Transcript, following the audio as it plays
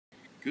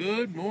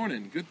Good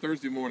morning, good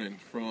Thursday morning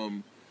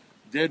from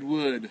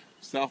Deadwood,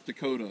 South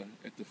Dakota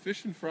at the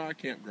Fish and Fry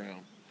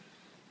Campground.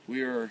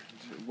 We are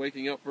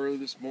waking up early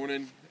this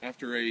morning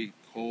after a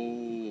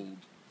cold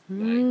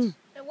night.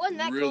 It wasn't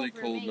that really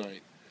cold cold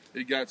night.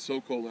 It got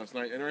so cold last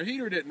night and our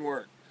heater didn't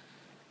work.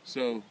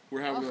 So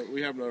we're having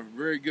a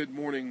very good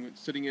morning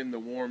sitting in the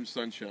warm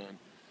sunshine.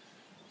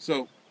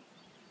 So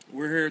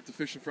we're here at the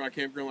Fish and Fry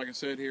Campground, like I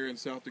said, here in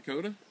South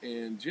Dakota,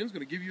 and Jen's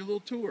going to give you a little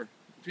tour.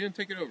 Jen,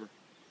 take it over.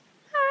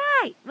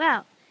 Right,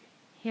 well,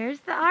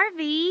 here's the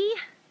RV.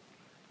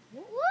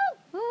 Woo!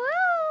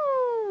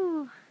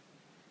 Woo!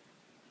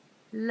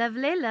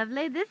 Lovely,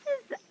 lovely. This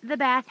is the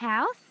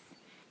bathhouse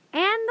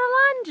and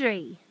the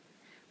laundry,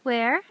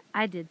 where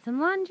I did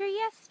some laundry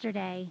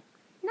yesterday.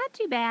 Not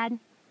too bad.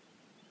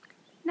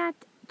 Not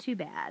too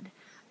bad.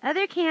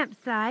 Other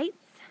campsites,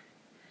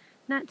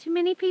 not too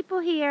many people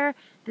here.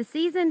 The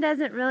season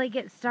doesn't really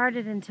get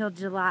started until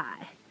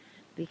July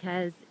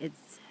because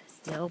it's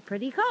still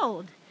pretty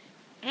cold.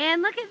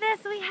 And look at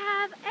this, we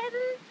have a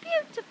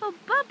beautiful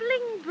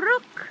bubbling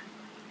brook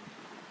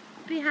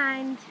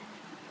behind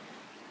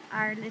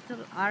our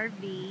little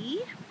RV.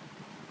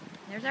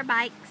 There's our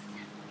bikes.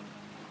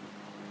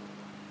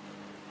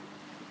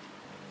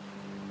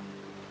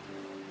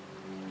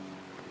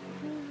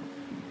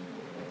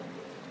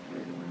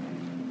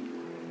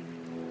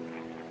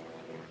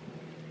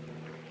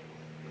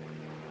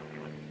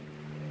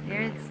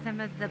 There's some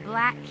of the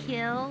Black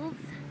Hills,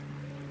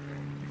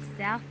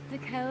 South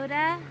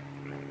Dakota.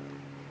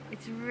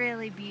 It's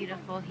really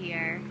beautiful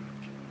here.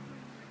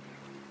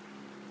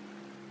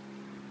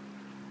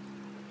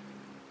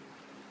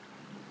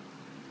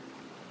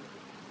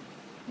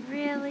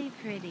 Really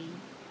pretty.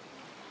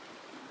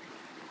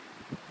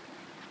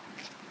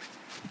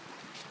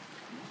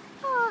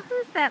 Oh,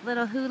 who's that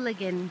little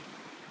hooligan?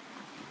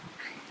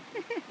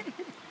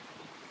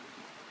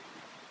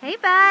 Hey,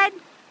 bud.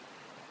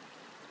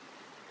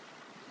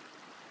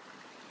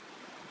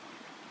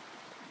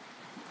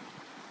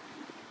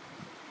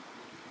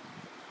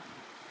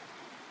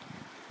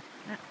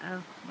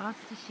 Uh-oh, lost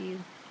a shoe.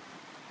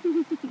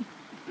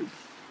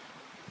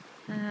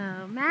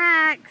 Oh,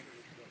 Max.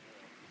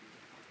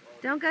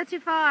 Don't go too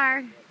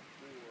far.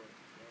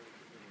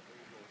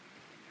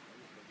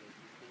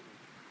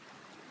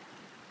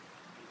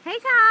 Hey,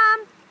 Tom.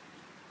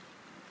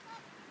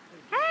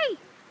 Hey.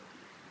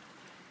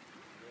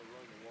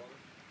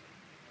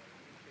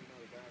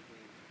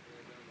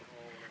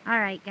 All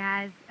right,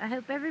 guys. I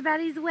hope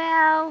everybody's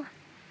well.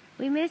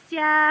 We miss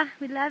ya.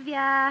 We love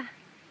ya.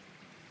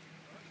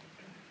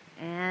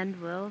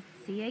 And we'll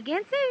see you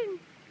again soon.